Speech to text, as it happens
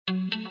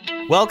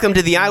Welcome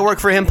to the I Work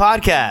For Him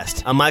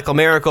podcast. I'm Michael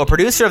Miracle,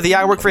 producer of the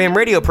I Work For Him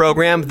radio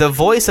program, the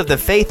voice of the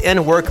faith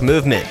and work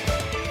movement.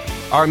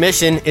 Our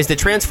mission is to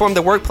transform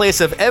the workplace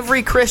of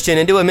every Christian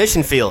into a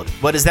mission field.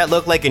 What does that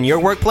look like in your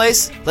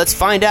workplace? Let's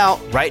find out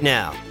right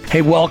now.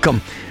 Hey,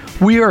 welcome.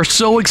 We are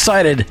so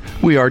excited.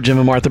 We are Jim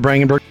and Martha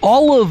Brangenberg.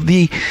 All of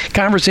the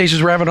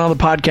conversations we're having on the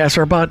podcast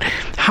are about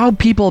how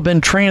people have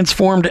been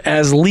transformed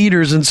as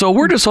leaders. And so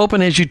we're just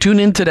hoping as you tune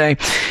in today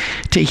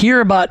to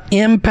hear about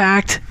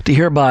impact, to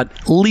hear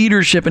about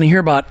leadership, and to hear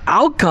about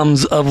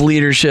outcomes of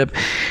leadership.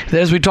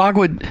 That as we talk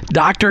with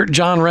Dr.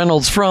 John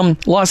Reynolds from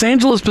Los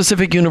Angeles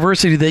Pacific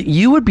University, that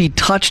you would be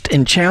touched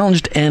and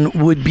challenged and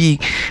would be,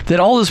 that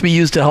all this be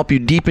used to help you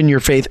deepen your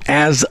faith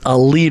as a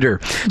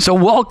leader. So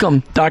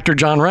welcome, Dr.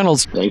 John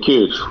Reynolds. Thank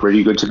you. It's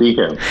really good to be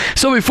here.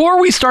 So before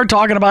we start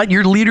talking about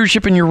your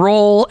leadership and your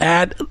role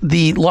at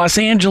the Los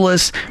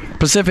Angeles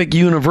Pacific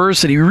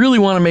University, we really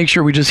want to make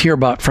sure we just hear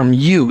about from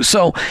you.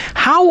 So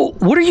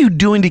what are you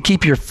doing to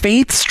keep your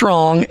faith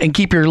strong and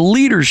keep your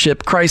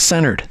leadership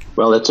Christ-centered?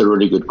 Well, that's a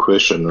really good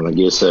question, and I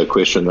guess a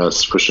question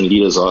us Christian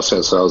leaders ask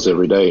ourselves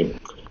every day.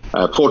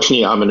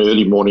 Fortunately, I'm an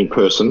early morning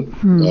person,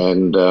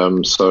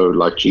 and so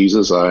like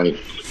Jesus, I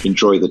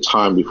enjoy the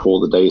time before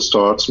the day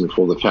starts and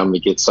before the family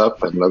gets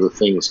up, and other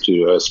things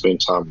to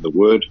spend time in the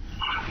Word.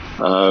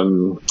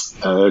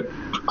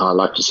 I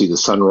like to see the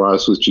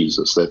sunrise with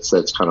Jesus.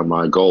 That's kind of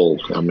my goal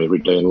every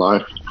day in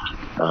life.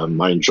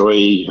 I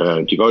enjoy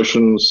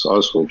devotions.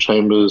 Oswald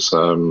Chambers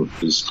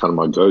is kind of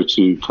my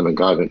go-to kind of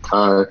guide and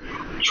guy.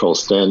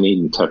 Charles Stanley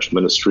and Touch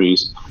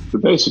Ministries. We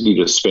basically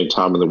just spend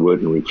time in the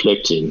Word and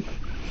reflecting.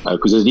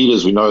 Because as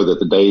leaders, we know that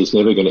the day is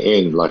never going to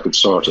end like it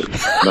started.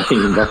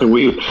 Nothing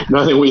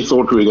we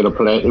thought we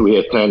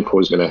had planned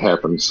for is going to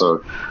happen.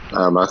 So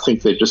I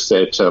think that just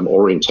that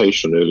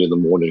orientation early in the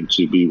morning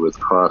to be with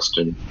Christ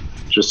and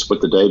just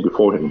put the day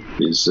before Him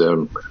is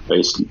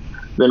basically.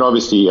 Then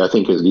obviously, I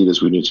think as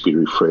leaders, we need to be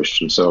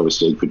refreshed. And so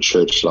obviously a good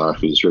church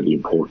life is really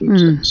important.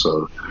 And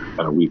so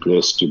we're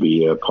blessed to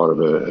be a part of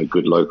a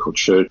good local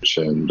church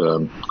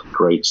and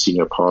great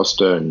senior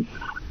pastor, and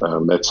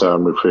that's how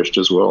I'm refreshed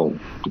as well.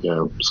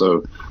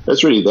 So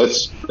that's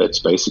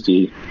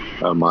basically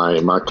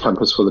my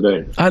compass for the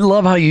day. I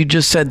love how you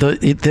just said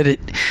that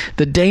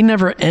the day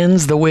never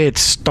ends the way it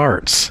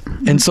starts,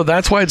 and so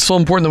that's why it's so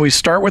important that we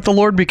start with the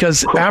Lord.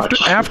 Because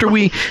after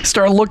we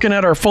start looking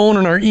at our phone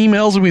and our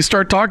emails and we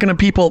start talking to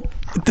people,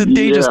 the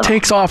day just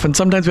takes off, and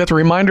sometimes we have to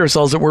remind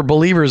ourselves that we're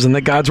believers and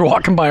that God's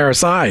walking by our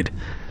side.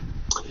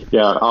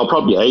 Yeah, I'll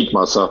probably age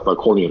myself by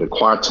calling it a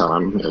quiet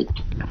time,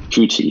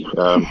 QT.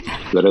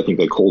 I don't think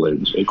they call it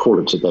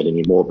that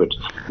anymore. But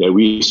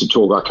we used to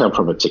talk. I come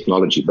from a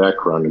technology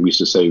background, and we used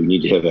to say we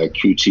need to have our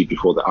QT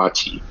before the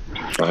IT,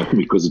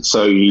 because it's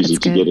so easy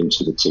to get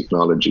into the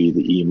technology,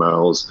 the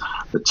emails,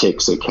 the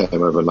texts that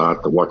came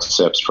overnight, the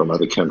WhatsApps from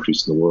other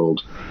countries in the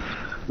world.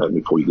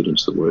 Before you get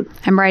into the Word.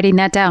 I'm writing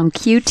that down.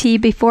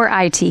 QT before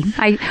IT.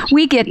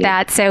 We get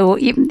that. So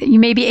you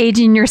may be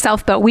aging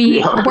yourself, but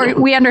we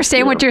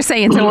understand what you're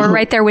saying. So we're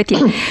right there with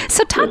you.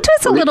 So talk to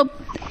us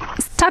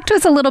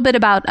a little bit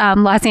about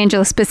Los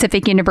Angeles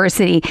Pacific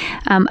University,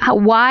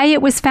 why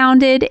it was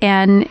founded,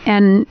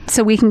 and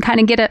so we can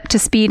kind of get up to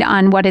speed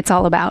on what it's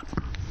all about.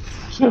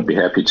 I'd be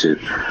happy to.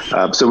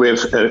 So we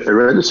have a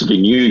relatively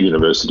new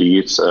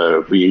university.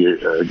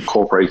 We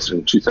incorporated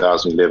in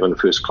 2011,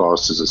 first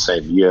class is the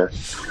same year.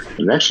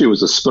 And actually it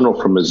was a spin-off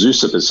from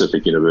Azusa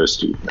Pacific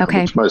University,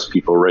 which most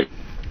people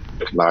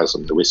recognize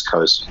on the West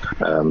Coast,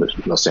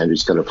 Los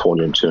Angeles,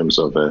 California, in terms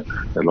of a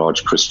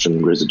large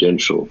Christian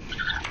residential.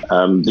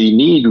 The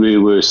need we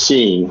were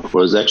seeing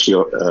was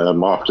actually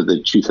after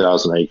the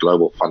 2008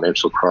 global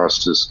financial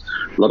crisis.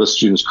 A lot of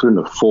students couldn't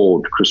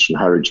afford Christian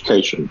higher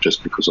education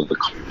just because of the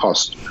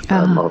cost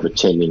of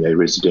attending a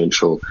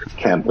residential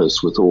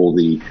campus with all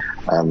the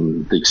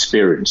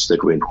experience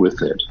that went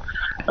with it.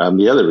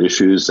 The other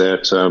issue is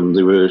that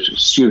there were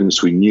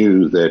students we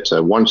knew that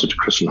wanted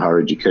Christian higher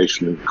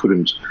education and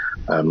couldn't,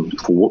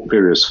 for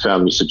various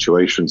family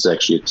situations,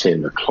 actually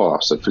attend a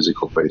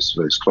physical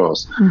face-to-face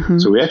class.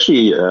 So we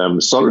actually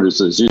started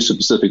as a Azusa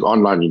Pacific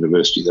Online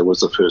University. That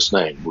was the first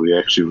name. We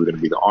actually were going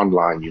to be the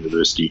online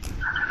university.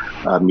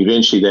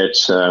 Eventually that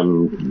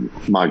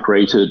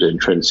migrated and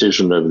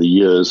transitioned over the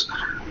years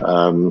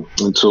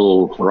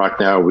until right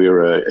now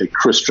we're a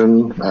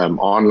Christian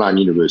online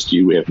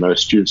university. We have no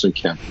students on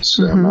campus.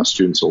 Our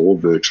students are all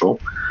virtual.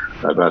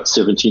 About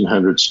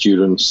 1,700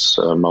 students,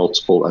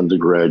 multiple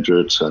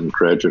undergraduate and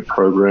graduate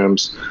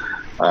programs,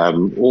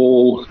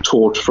 all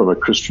taught from a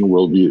Christian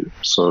worldview.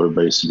 So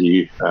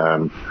basically,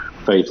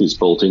 faith is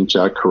built into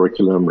our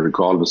curriculum,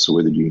 regardless of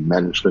whether you're in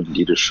management,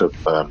 leadership,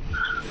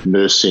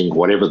 nursing,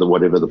 whatever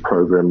the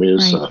program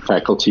is. Right.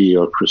 Faculty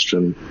are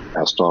Christian,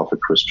 our staff are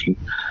Christian.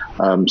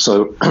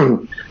 So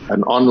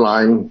an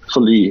online,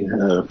 fully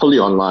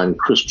online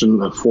Christian,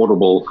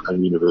 affordable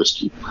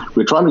university.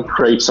 We're trying to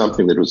create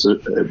something that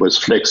was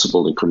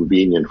flexible and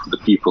convenient for the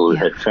people who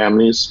had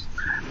families,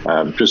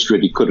 just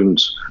really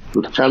couldn't.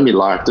 The family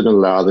life didn't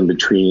allow them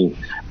between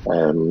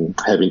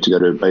having to go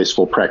to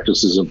baseball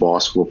practices and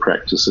basketball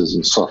practices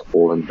and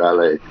softball and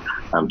ballet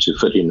to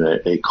fit in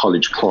a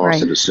college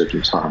class at a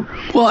certain time.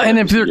 Well, and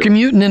if they're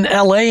commuting in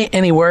LA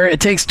anywhere, it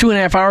takes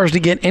 2.5 hours to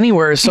get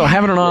anywhere. So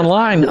having it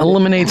online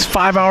eliminates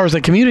 5 hours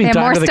of commuting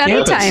time to the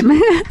campus.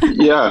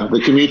 Yeah,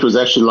 the commute was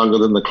actually longer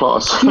than the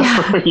class for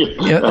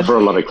a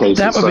lot of cases.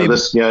 That would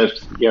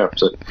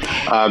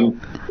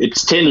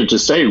it's tended to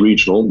stay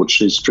regional,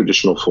 which is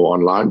traditional for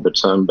online, but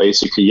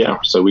basically,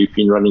 so we've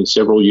been running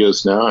several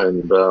years now,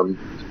 and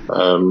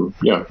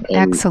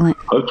excellent.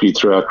 Hopefully,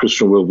 through our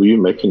Christian worldview,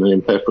 making an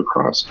impact for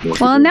Christ.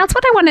 Well, and that's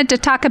what I wanted to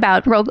talk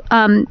about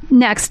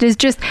next is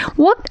just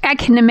what I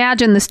can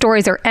imagine the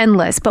stories are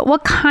endless, but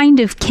what kind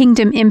of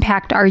kingdom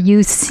impact are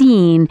you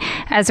seeing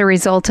as a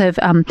result of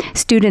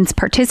students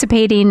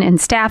participating and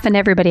staff and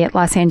everybody at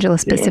Los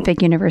Angeles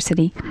Pacific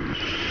University?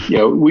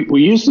 Yeah,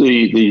 we use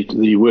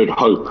the word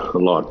hope a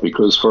lot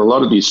because for a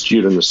lot of these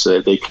students,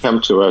 they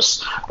come to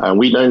us.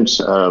 We don't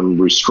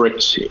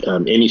restrict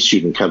any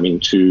student coming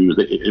to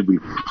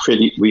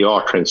we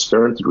are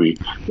transparent. We're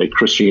a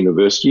Christian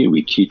university.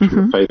 We teach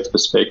from a faith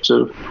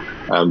perspective,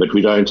 but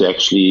we don't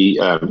actually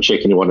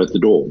check anyone at the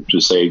door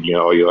to say,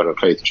 are you on a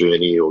faith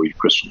journey or are you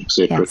Christian,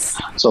 etc.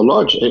 Yes. So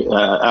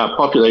our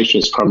population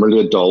is primarily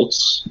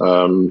adults.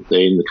 They're in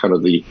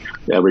the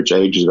average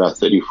age is about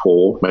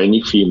 34,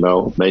 mainly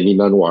female, mainly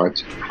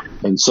non-white.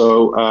 And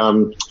so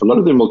a lot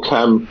of them will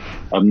come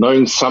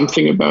knowing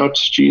something about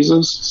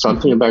Jesus,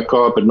 something about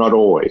God, but not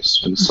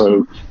always. And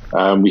so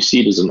we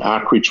see it as an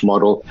outreach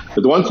model.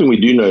 But the one thing we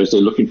do know is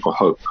they're looking for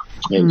hope.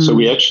 And so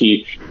we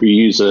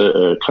use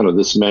a kind of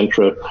this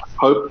mantra,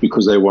 hope,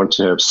 because they want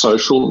to have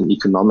social and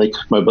economic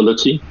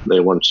mobility. They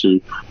want to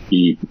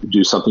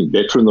do something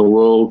better in the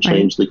world,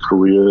 change their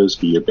careers,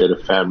 be a better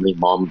family,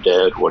 mom,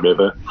 dad,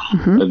 whatever.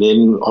 And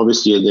then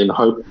obviously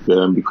hope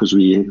because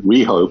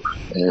we hope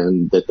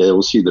and that they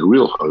will see the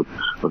real hope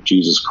of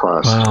Jesus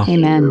Christ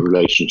and a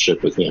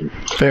relationship with him.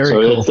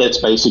 Cool. That's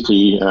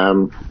basically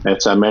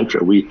that's our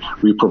mantra. We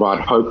provide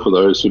hope for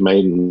those who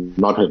may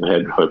not have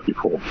had hope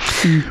before.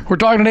 We're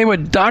talking today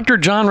with Dr.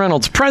 John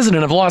Reynolds,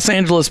 president of Los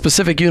Angeles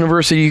Pacific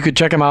University. You could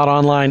check him out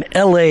online,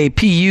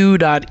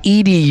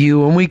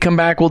 LAPU.edu. When we come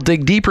back, we'll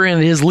dig deeper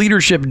into his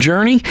leadership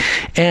journey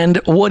and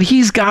what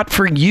he's got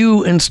for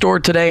you in store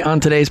today on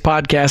today's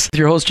podcast.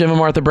 Your host, Jim and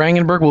Martha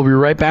Brangenberg. We'll be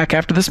right back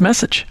after this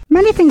message.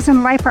 Many things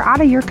in life are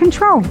out of your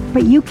control,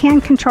 but you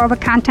can control the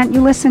content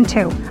you listen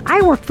to.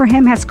 I Work For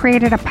Him has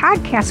created a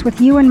podcast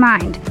with you in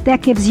mind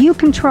that gives you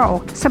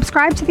control.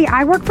 Subscribe to the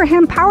I Work For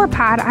Him Power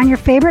Pod on your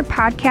favorite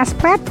podcast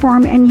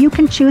platform, and you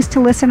can choose to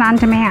listen on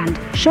demand.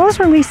 Shows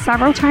released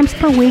several times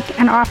per week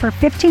and offer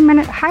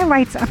 15-minute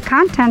highlights of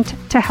content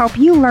to help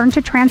you learn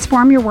to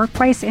transform your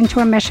workplace into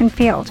a mission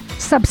field.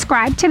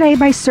 Subscribe today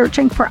by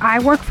searching for I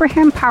Work For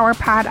Him Power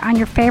Pod on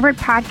your favorite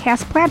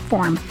podcast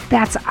platform.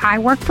 That's I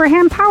Work For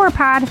Him Power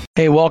Pod.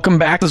 Hey, welcome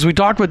back. As we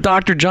talked with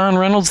Dr. John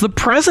Reynolds, the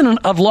president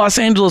of Los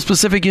Angeles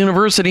Pacific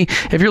University.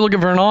 If you're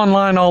looking for an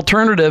online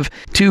alternative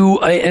to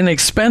an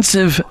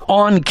expensive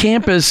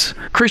on-campus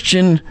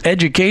Christian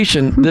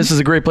education, this is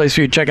a great place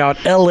for you to check out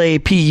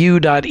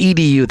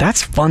LAPU.edu.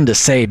 That's fun to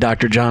say,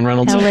 Dr. John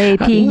Reynolds.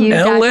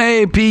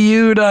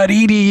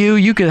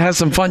 LAPU.edu. You could have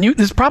some fun.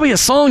 There's probably a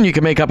song you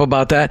can make up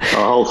about that. The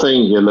whole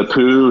thing,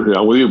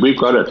 LAPU, we've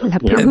got it.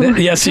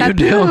 Yes, you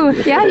do.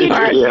 Yeah, you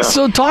do. Yeah.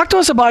 So talk to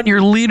us about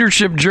your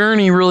leadership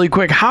journey really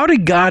quick. How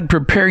did God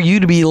prepare you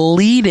to be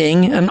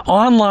leading an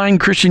online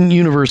Christian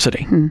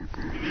university?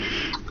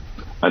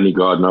 Only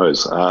God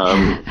knows.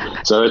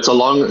 So it's a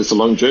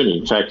long journey.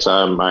 In fact,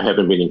 I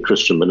haven't been in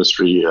Christian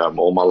ministry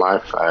all my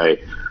life.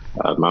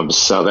 I'm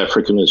South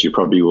African, as you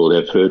probably will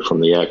have heard from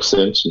the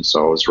accent, and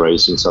so I was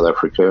raised in South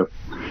Africa.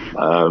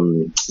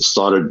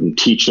 Started in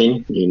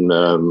teaching in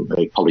a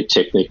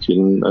polytechnic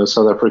in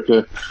South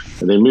Africa,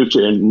 and then moved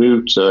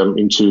into an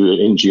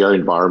NGO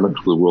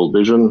environment with World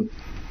Vision.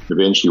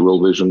 Eventually,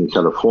 World Vision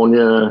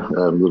California,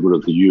 a little bit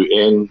of the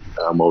UN.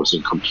 I was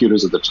in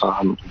computers at the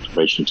time,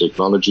 information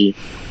technology.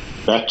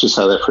 Back to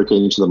South Africa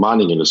into the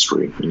mining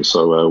industry, and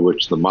so I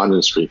worked in the mining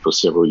industry for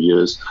several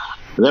years.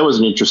 And that was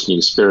an interesting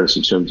experience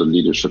in terms of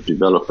leadership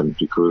development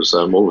because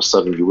all of a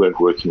sudden you weren't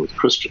working with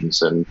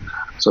Christians, and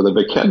so the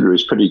vocabulary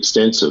is pretty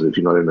extensive if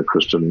you're not in a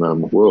Christian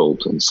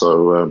world. And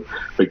so,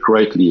 but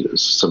great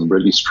leaders, some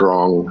really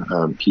strong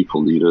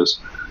people leaders.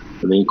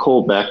 And then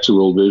called back to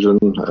World Vision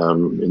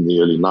in the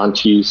early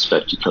 90s,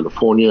 back to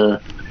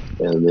California,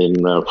 and then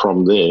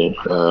from there,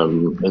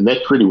 and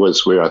that really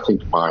was where I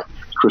think my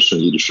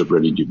Christian leadership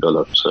really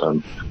developed,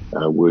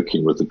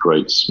 working with the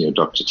greats,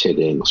 Dr. Ted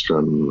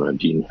Engstrom,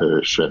 Dean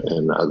Hirsch,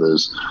 and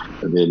others.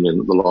 And then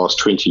in the last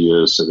 20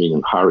 years, I've been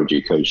in higher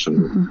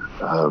education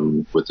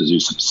with the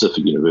Azusa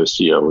Pacific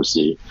University. I was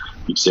the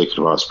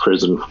executive vice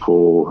president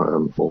for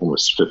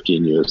almost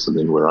 15 years, and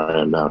then where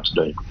I am now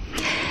today.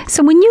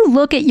 So when you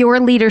look at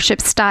your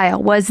leadership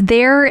style, was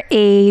there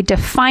a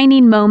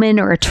defining moment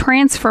or a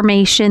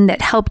transformation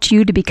that helped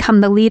you to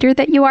become the leader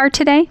that you are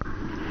today?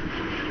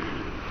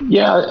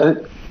 Yeah,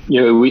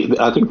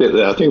 I think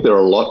there are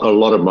a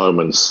lot of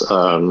moments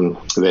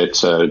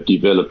that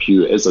develop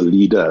you as a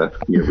leader,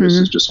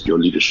 versus just your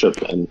leadership.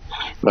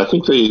 But I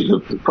think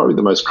probably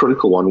the most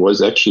critical one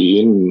was actually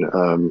in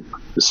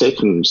the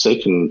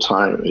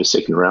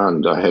second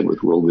round I had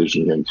with World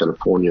Vision here in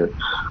California.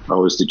 I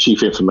was the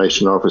chief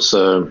information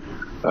officer,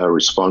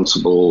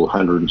 responsible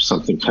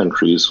 100-something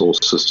countries, all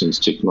systems,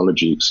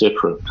 technology,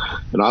 etc.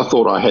 And I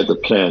thought I had the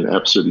plan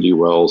absolutely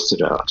well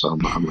set out.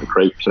 I'm a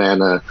great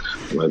planner.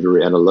 I'm a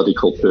very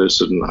analytical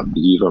person. I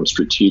believe I'm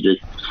strategic.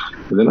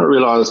 And then I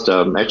realized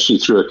actually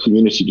through a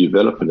community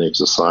development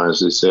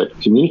exercise is that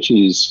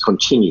communities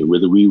continue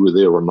whether we were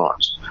there or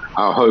not.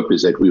 Our hope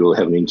is that we will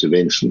have an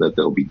intervention that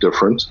they'll be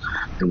different,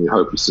 and we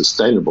hope it's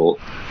sustainable.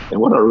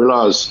 And what I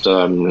realized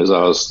as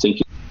I was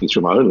thinking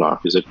through my own life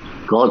is that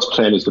God's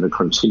plan is going to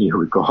continue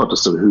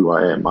regardless of who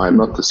I am. I am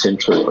not the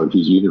center of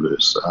his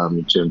universe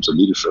in terms of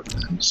leadership.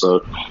 And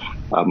so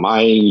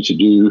my need to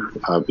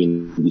do, I've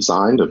been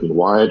designed, I've been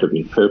wired, I've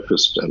been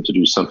purposed to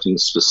do something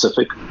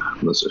specific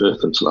on this earth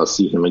until I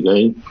see him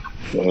again.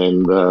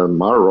 And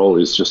my role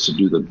is just to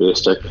do the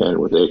best I can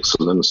with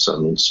excellence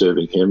in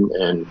serving him,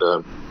 and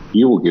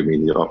he will give me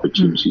the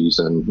opportunities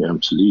and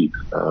to lead.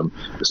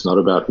 It's not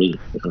about me.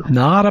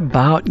 Not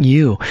about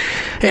you.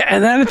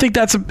 And I think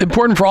that's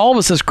important for all of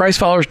us as Christ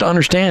followers to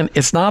understand.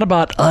 It's not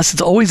about us.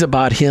 It's always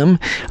about him.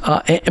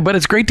 But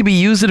it's great to be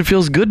used, and it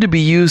feels good to be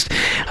used.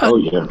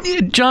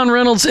 John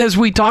Reynolds, as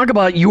we talk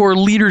about your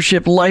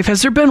leadership life,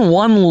 has there been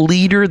one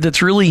leader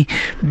that's really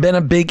been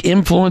a big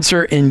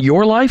influencer in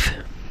your life?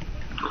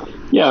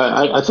 Yeah,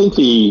 I think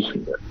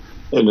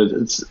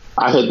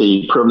I had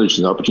the privilege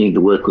and the opportunity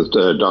to work with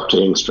Dr.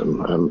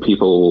 Engstrom.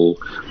 People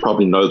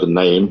probably know the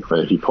name.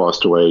 He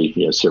passed away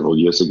several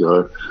years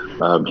ago.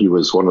 He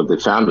was one of the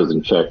founders,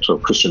 in fact,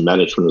 of Christian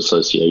Management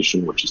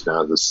Association, which is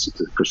now the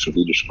Christian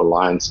Leadership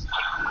Alliance.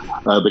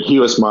 But he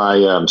was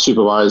my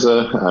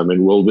supervisor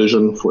in World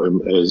Vision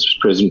as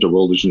president of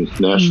World Vision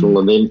International.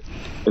 And then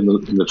in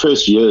the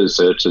first years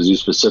at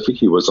Aziz Pacific,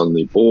 he was on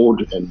the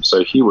board. And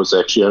so he was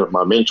actually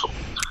my mentor.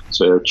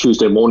 So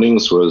Tuesday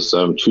mornings was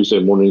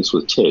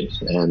with Ted,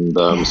 and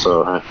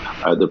so I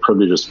had the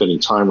privilege of spending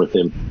time with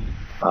him.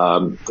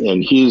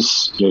 And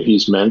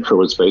his mantra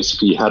was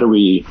basically how do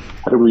we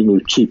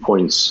move 2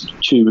 points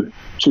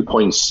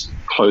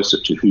closer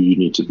to who you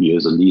need to be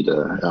as a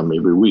leader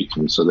every week.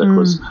 And so that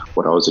was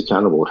what I was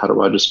accountable. How do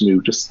I just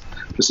move this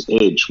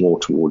edge more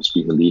towards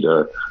being the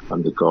leader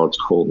that God's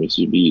called me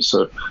to be?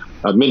 So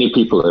many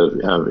people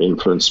have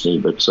influenced me,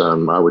 but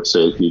I would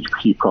say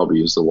he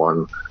probably is the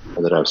one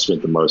that I've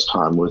spent the most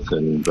time with,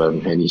 and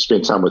he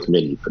spent time with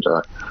many,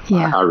 but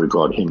I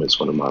regard him as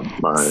one of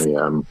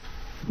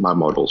my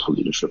models for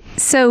leadership.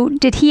 So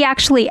did he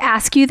actually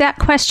ask you that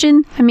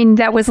question? I mean,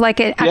 that was like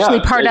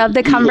part of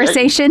the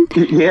conversation?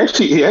 He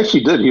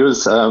actually did. He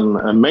was an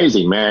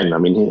amazing man. I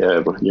mean,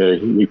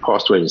 he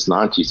passed away in his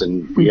 90s,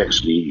 and we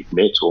actually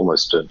met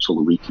almost until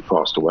the week he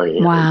passed away.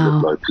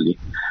 Wow. Locally.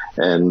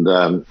 And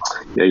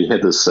he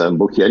had this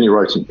book. He only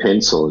wrote in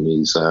pencil in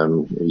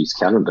his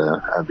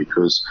calendar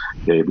because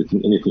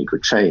anything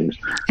could change.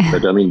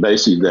 But I mean,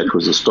 basically that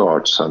was a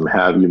start. How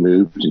have you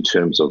moved in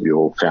terms of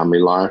your family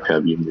life? How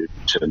have you moved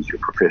in terms of your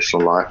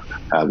professional life?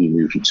 How have you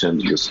moved in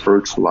terms of your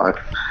spiritual life?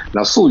 And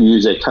I still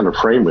use that kind of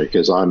framework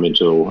as I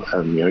mentor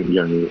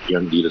young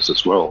leaders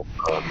as well.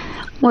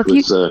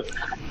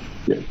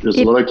 There's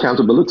a lot of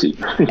accountability.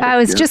 I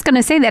was just going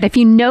to say that if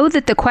you know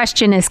that the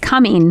question is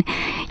coming,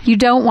 you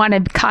don't want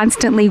to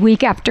constantly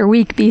week after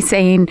week be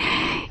saying,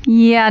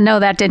 yeah, no,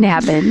 that didn't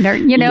happen. Or,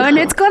 and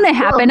it's going to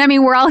happen. I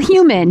mean, we're all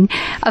human,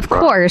 of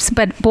course.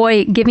 But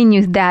boy, giving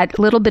you that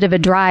little bit of a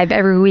drive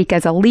every week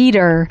as a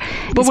leader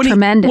is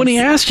tremendous. When he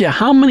asked you,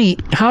 how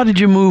did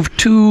we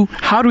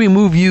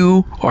move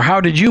you, or how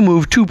did you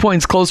move 2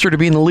 points closer to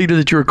being the leader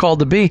that you were called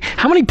to be?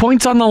 How many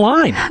points on the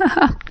line?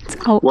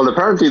 Well,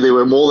 apparently there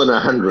were more than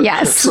 100.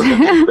 Yes.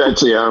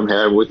 That's I'm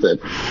having with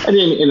it.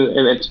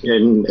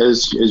 And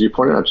as you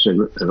pointed out,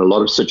 in a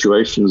lot of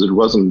situations, there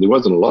wasn't a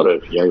lot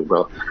of,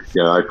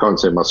 I can't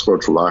say my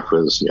spiritual life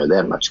was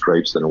that much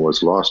greater than it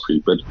was last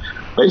week. But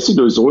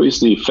basically, it was always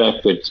the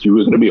fact that you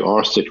were going to be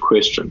asked that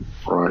question,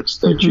 right?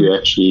 That you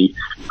actually,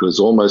 it was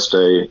almost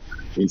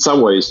in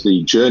some ways,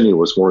 the journey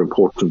was more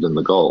important than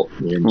the goal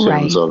in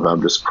terms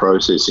of just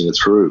processing it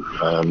through,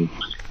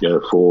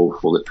 for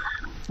the.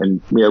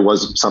 And it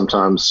was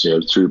sometimes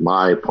through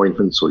my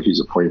appointments or his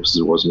appointments.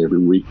 It wasn't every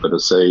week, but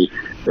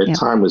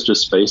time was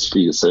just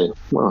basically to say,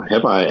 well,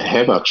 have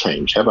I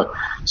changed?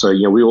 So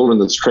we're all in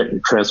this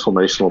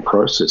transformational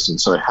process, and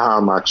so how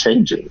am I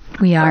changing?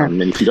 We are.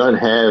 And if you don't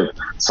have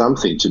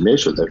something to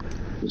measure that,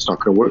 it's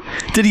not going to work.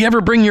 Did he ever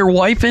bring your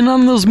wife in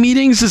on those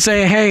meetings to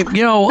say, hey,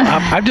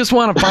 I just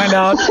want to find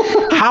out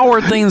how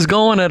are things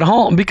going at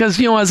home? Because,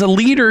 as a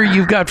leader,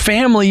 you've got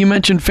family. You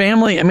mentioned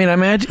family. I mean, I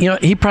imagine,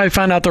 he probably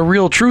found out the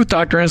real truth.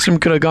 Dr. Enstrom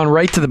could have gone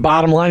right to the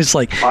bottom line. It's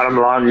like... Bottom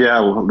line, yeah.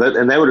 Well, that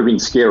would have been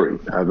scary.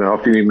 I mean,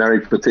 after being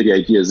married for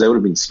 38 years, that would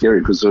have been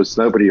scary because there's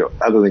nobody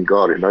other than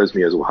God who knows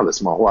me as well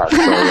as my wife.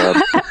 So,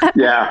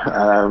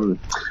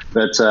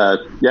 But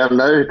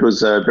it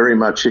was very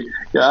much.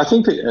 Yeah, I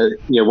think that,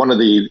 one of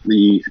the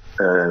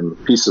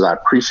pieces I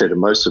appreciated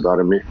most about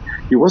him,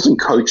 he wasn't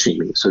coaching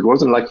me. So it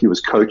wasn't like he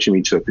was coaching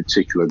me to a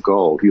particular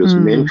goal. He was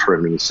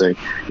mentoring me, saying,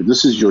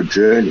 "This is your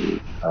journey,"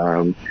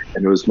 and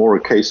it was more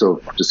a case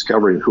of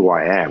discovering who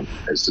I am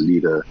as the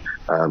leader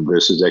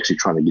versus actually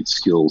trying to get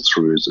skills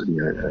through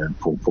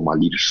for my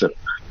leadership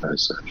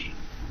as such.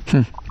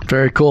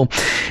 Very cool.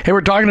 Hey,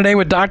 we're talking today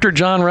with Dr.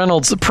 John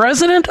Reynolds, the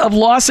president of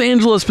Los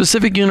Angeles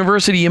Pacific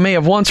University. You may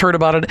have once heard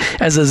about it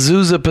as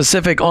Azusa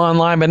Pacific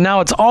Online, but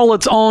now it's all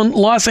its own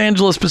Los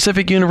Angeles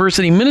Pacific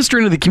University,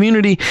 ministering to the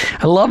community.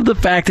 I love the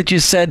fact that you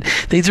said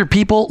these are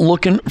people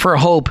looking for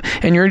hope,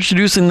 and you're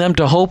introducing them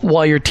to hope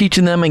while you're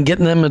teaching them and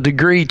getting them a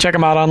degree. Check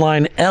them out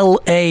online,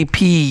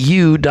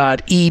 lapu.edu.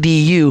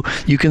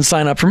 You can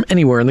sign up from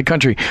anywhere in the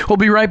country. We'll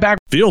be right back.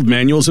 Field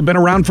manuals have been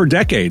around for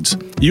decades.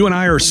 You and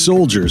I are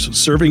soldiers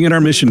serving in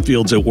our mission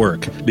fields at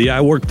work. The I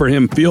Work for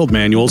Him field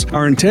manuals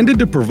are intended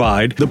to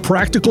provide the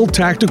practical,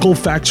 tactical,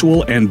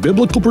 factual, and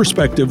biblical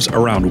perspectives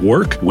around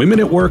work, women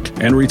at work,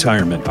 and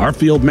retirement. Our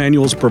field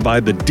manuals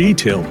provide the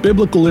detailed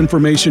biblical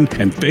information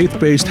and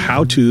faith-based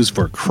how-tos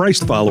for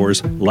Christ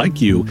followers like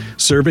you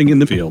serving in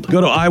the field. Go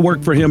to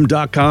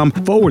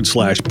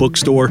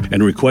iworkforhim.com/bookstore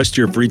and request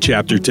your free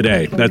chapter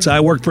today. That's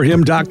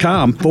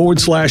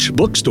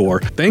iworkforhim.com/bookstore.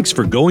 Thanks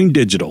for going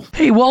digital.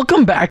 Hey,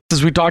 welcome back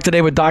as we talk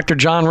today with Dr.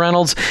 John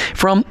Reynolds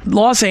from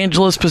Los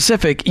Angeles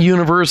Pacific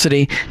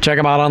University. Check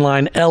them out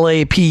online,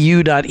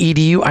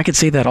 lapu.edu. I could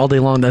say that all day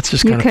long. That's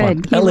just kind of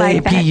fun.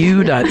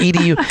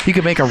 lapu.edu. You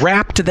could make a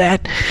rap to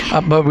that,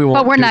 but we won't.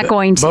 But we're not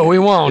going to. But we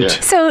won't.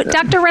 Yeah. So,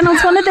 Dr.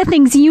 Reynolds, one of the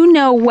things you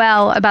know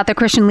well about the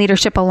Christian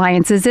Leadership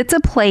Alliance is it's a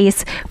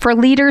place for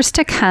leaders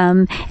to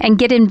come and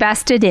get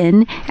invested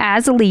in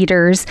as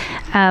leaders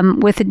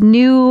with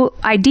new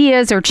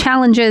ideas or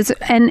challenges.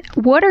 And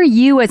what are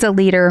you as a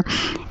leader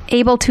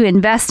able to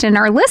invest in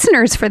our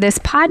listeners for this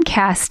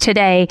podcast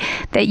today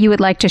that you would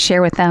like to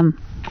share with them?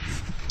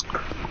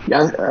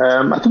 Yeah,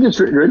 I think it's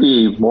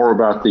really more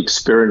about the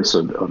experience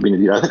of being a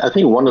leader. I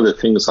think one of the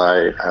things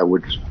I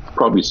would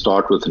probably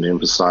start with and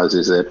emphasize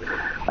is that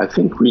I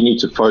think we need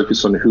to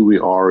focus on who we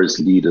are as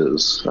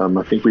leaders.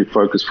 I think we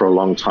focused for a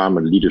long time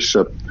on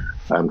leadership.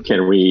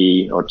 Can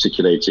we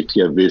articulate a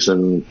clear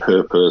vision,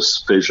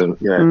 purpose,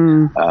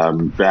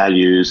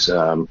 values?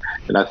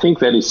 And I think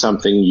that is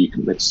something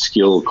it's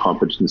skill,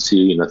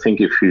 competency. And I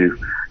think if you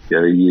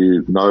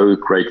know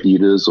great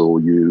leaders or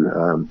you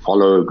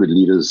follow good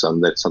leaders,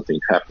 that something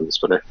happens.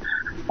 But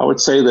I would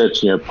say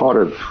that part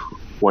of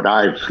what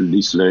I've at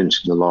least learned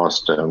in the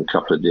last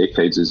couple of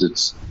decades is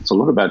it's a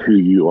lot about who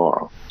you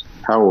are.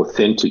 How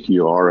authentic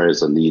you are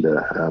as a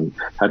leader.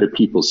 How do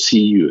people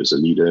see you as a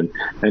leader?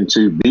 And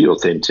to be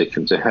authentic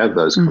and to have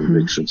those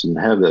convictions and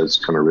have those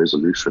kind of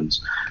resolutions,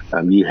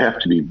 you have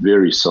to be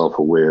very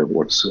self-aware of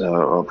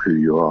of who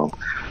you are.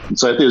 And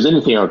so, if there's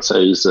anything I would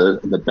say is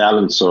the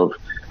balance of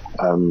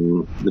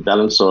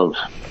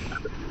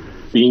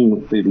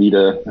being the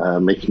leader,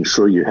 making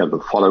sure you have the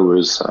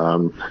followers.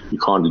 You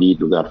can't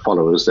lead without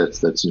followers.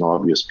 That's an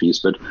obvious piece.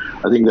 But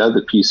I think the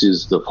other piece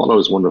is the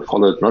followers want to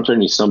follow not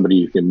only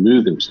somebody who can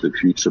move into the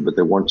future, but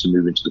they want to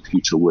move into the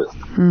future with.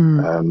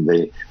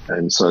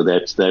 And so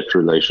that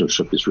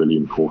relationship is really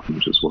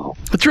important as well.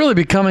 It's really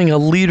becoming a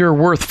leader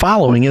worth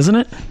following, isn't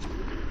it?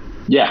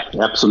 Yeah,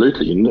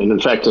 absolutely. And in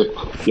fact,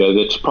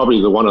 that's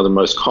probably one of the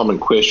most common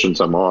questions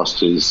I'm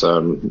asked is,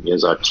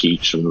 as I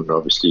teach and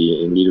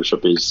obviously in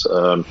leadership is,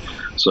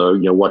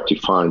 what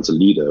defines a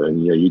leader?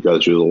 And, you go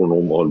through all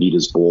normal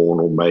leaders born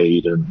or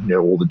made and,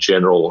 all the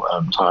general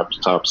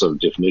types of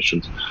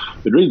definitions.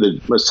 But really the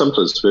most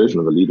simplest version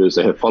of a leader is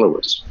they have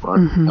followers,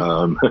 right?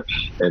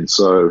 And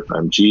so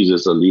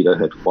Jesus, the leader,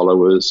 had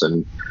followers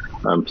and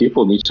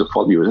people need to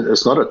follow you.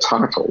 It's not a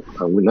title.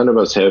 None of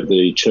us have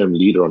the term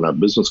leader on our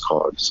business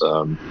cards.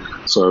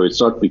 So it's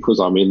not because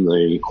I'm in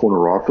the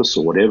corner office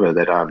or whatever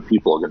that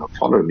people are going to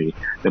follow me.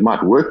 They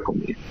might work for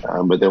me,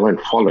 but they won't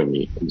follow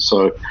me. And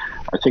so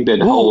I think that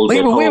whole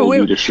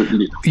leadership.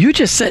 You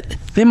just said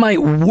they might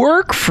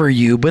work for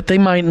you, but they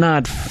might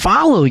not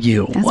follow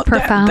you. That's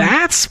profound.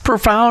 That's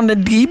profound.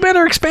 And you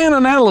better expand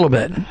on that a little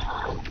bit.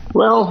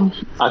 Well,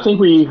 I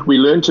think we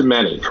learn to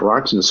manage,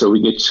 right? And so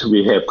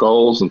we have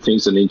goals and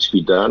things that need to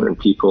be done, and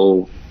you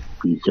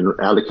can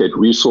allocate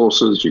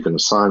resources, you can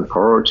assign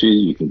priority,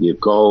 you can give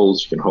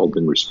goals, you can hold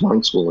them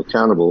responsible,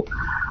 accountable.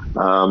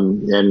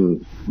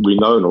 And we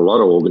know in a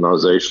lot of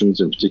organizations,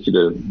 in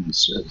particular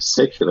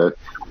secular,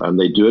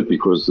 they do it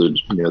because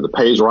the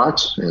pay is right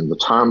and the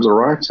times are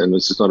right, and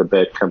this is not a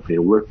bad company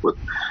to work with.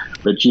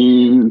 But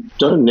you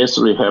don't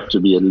necessarily have to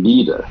be a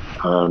leader.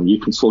 You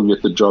can still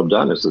get the job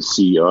done as a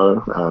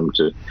CEO.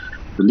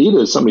 The leader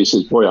is somebody who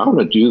says, boy, I want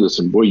to do this,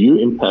 and boy, you're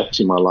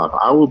impacting my life.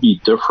 I will be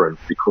different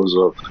because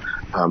of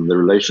the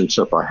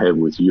relationship I have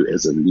with you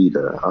as a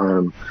leader.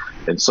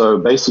 And so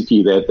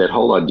basically that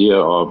whole idea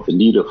of the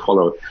leader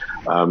follow,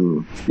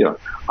 I'm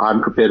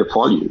prepared to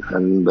follow you.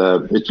 And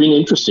it's been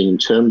interesting in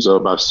terms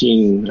of I've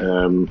seen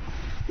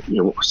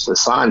the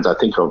signs, I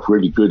think, of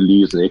really good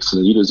leaders and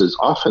excellent leaders is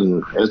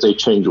often as they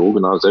change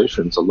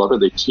organizations, a lot of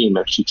their team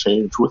actually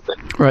change with them.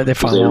 Right, they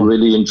follow. They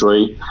really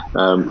enjoy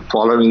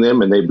following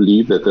them, and they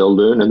believe that they'll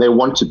learn, and they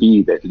want to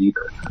be that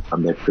leader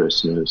that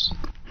person is.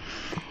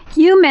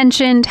 You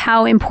mentioned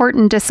how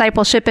important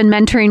discipleship and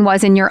mentoring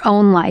was in your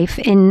own life,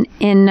 in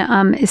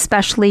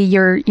especially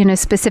your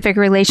specific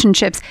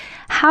relationships.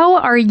 How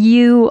are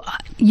you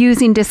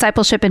using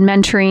discipleship and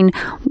mentoring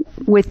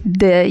with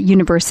the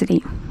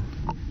university?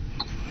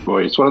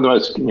 Boy, it's one of the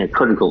most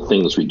critical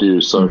things we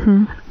do. So,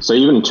 so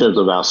even in terms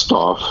of our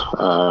staff,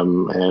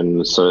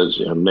 and so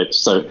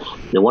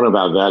one of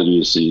our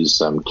values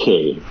is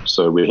care.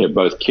 So we have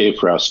both care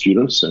for our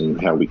students and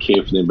how we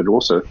care for them, but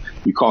also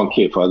you can't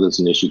care for others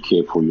unless you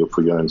care for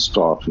your own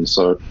staff. And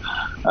so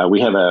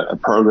we have a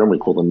program we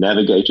call the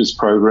Navigators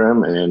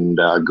Program, and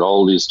our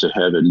goal is to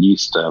have at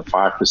least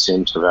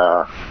 5% of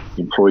our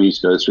employees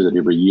go through that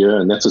every year,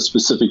 and that's a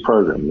specific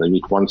program. They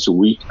meet once a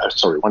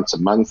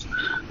month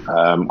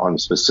on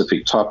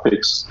specific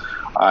topics.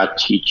 I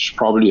teach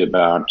probably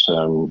about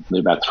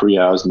 3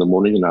 hours in the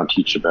morning, and I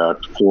teach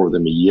about 4 of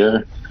them a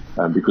year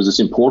because it's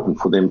important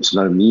for them to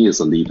know me as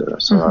a leader.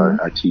 So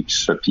I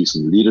teach a piece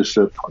on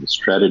leadership, on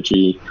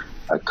strategy,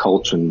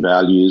 culture and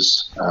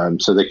values,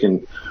 so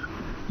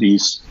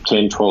these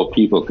 10, 12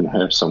 people can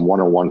have some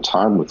one-on-one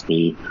time with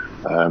me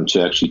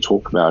to actually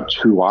talk about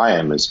who I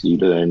am as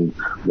leader and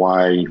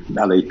why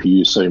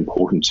LAPU is so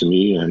important to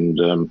me, and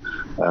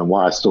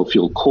why I still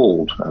feel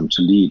called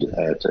to lead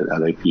at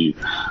LAPU.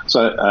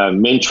 So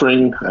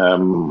mentoring,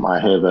 I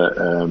have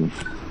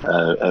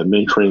a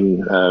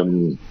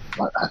mentoring.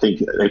 I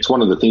think it's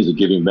one of the things of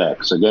giving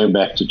back. So going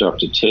back to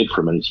Dr. Ted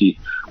for a minute,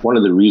 one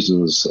of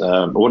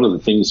the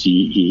things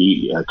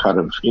he kind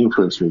of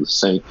influenced me with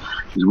saying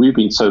is we've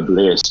been so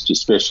blessed,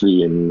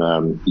 especially in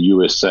the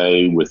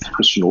USA with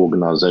Christian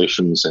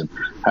organizations and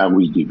how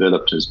we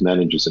developed as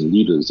managers and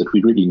leaders, that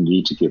we really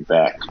need to give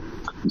back.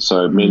 And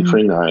so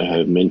mentoring, I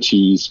have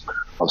mentees,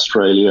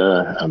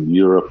 Australia,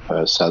 Europe,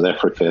 South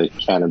Africa,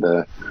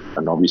 Canada,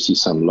 and obviously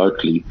some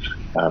locally,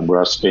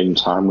 where I spend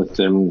time with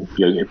them.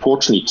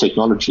 Fortunately,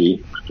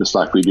 technology, just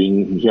like we're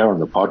doing here on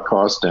the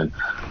podcast and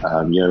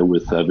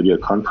with video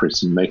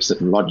conferencing, makes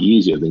it a lot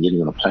easier than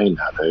getting on a plane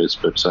nowadays.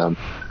 But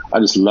I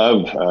just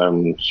love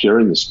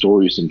hearing the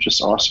stories and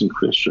just asking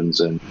questions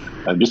and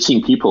just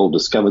seeing people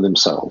discover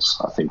themselves.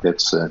 I think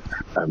that's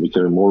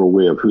becoming more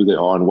aware of who they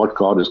are and what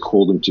God has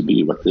called them to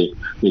be, what their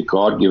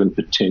God-given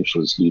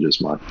potential as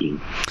leaders might be.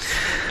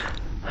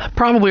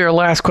 Probably our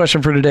last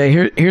question for today.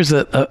 Here's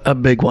a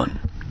big one.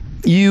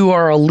 You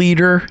are a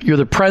leader. You're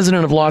the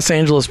president of Los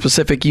Angeles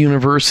Pacific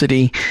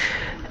University.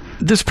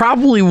 There's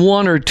probably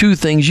one or two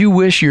things you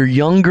wish your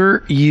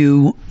younger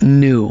you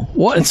knew.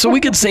 What? So we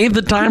could save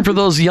the time for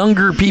those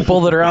younger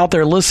people that are out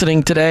there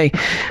listening today.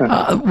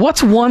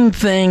 What's one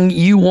thing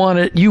you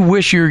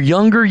wish your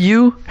younger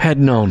you had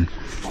known?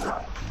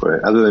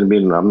 Other than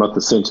being, I'm not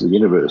the center of the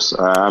universe.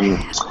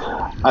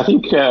 I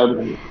think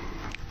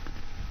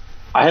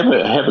I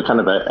have a kind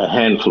of a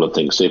handful of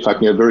things. So if I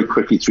can go very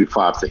quickly through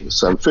 5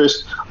 things.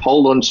 First,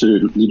 hold on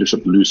to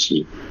leadership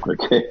loosely.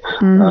 Okay,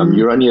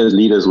 you're only a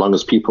leader as long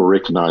as people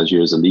recognize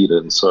you as a leader,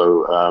 and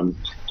so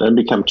don't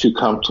become too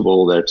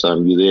comfortable that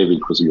you're there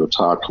because of your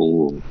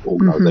title or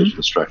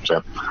organizational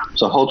structure.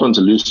 So hold on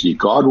to loosely.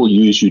 God will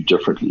use you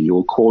differently. He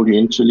will call you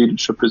into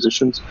leadership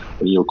positions,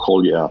 and He'll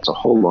call you out. So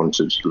hold on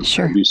to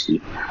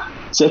loosely.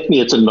 Secondly,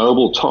 it's a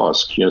noble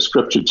task.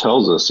 Scripture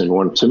tells us in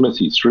 1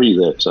 Timothy 3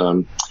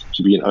 that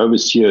to be an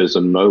overseer is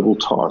a noble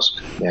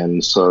task,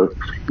 and so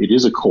it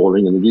is a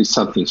calling, and it is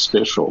something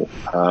special.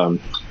 But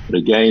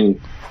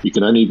again, you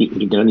can only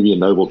be a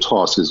noble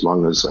task as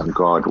long as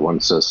God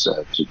wants us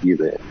to be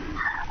there.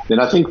 Then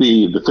I think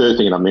the third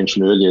thing I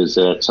mentioned earlier is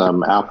that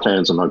our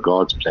plans are not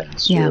God's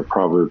plans.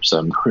 Proverbs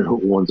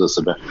warns us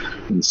about,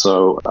 and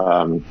so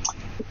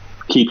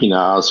keeping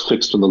our eyes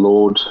fixed on the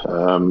Lord,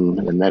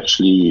 and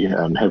actually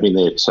having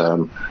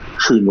that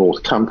true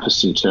north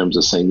compass in terms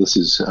of saying this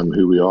is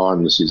who we are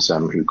and this is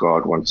who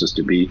God wants us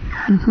to be.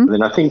 And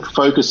then I think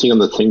focusing on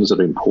the things that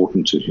are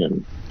important to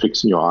Him,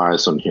 fixing your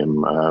eyes on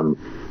Him,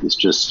 is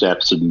just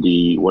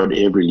absolutely what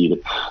every leader.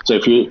 So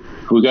if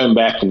we're going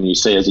back and you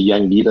say as a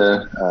young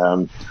leader,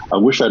 I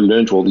wish I'd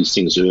learned all these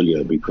things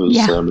earlier because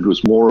it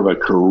was more of a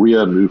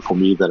career move for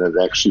me than it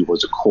actually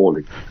was a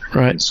calling.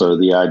 Right. And so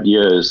the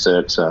idea is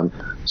that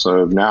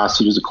so now I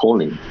see it as a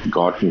calling.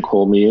 God can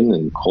call me in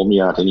and call me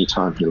out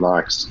anytime He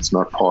likes. It's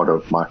not part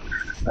of my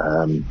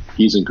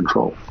He's in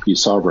control.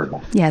 He's sovereign.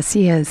 Yes,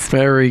 He is.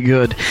 Very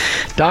good.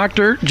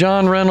 Dr.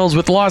 John Reynolds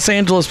with Los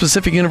Angeles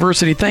Pacific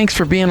University, thanks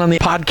for being on the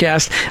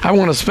podcast. I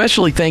want to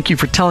especially thank you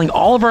for telling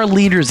all of our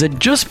leaders that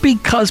just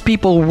because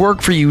people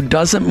work for you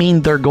doesn't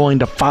mean they're going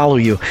to follow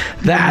you.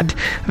 That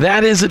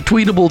is a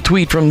tweetable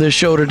tweet from this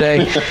show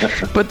today.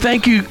 But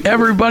thank you,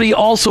 everybody,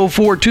 also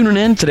for tuning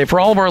in today,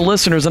 for all of our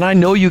listeners. And I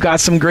know you got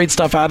some great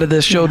stuff out of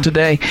this show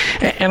today.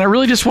 And I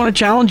really just want to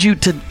challenge you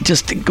to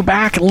just go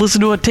back and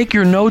listen to it, take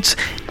your notes,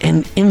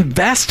 and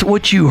invest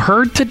what you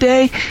heard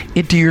today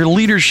into your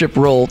leadership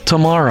role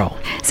tomorrow.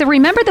 So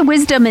remember, the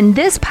wisdom in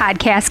this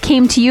podcast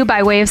came to you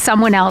by way of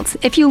someone else.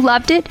 If you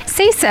loved it,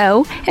 say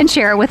so and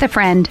share it with a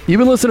friend. You've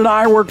been listening to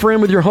I Work for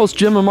Him with your hosts,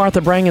 Jim and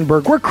Martha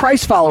Brangenberg. We're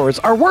Christ followers.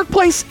 Our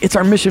workplace, it's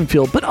our mission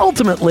field, but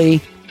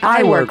ultimately,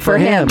 I work for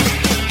Him.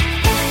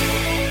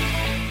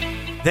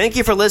 Thank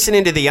you for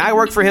listening to the I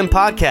Work for Him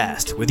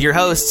podcast with your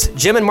hosts,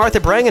 Jim and Martha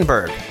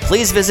Brangenberg.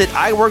 Please visit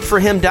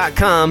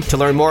iworkforhim.com to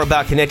learn more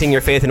about connecting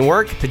your faith and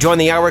work, to join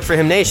the I Work for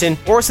Him Nation,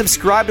 or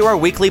subscribe to our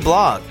weekly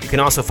blog. You can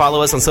also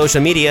follow us on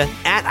social media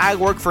at I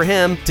Work for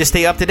Him to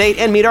stay up to date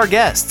and meet our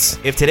guests.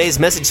 If today's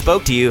message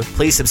spoke to you,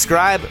 please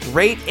subscribe,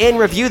 rate, and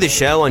review the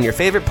show on your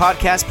favorite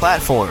podcast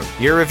platform.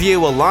 Your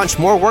review will launch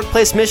more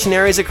workplace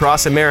missionaries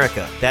across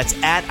America.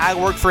 That's at I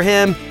Work for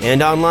Him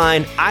and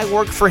online,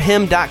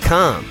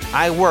 iworkforhim.com.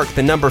 I work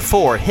the number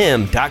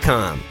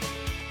 4him.com.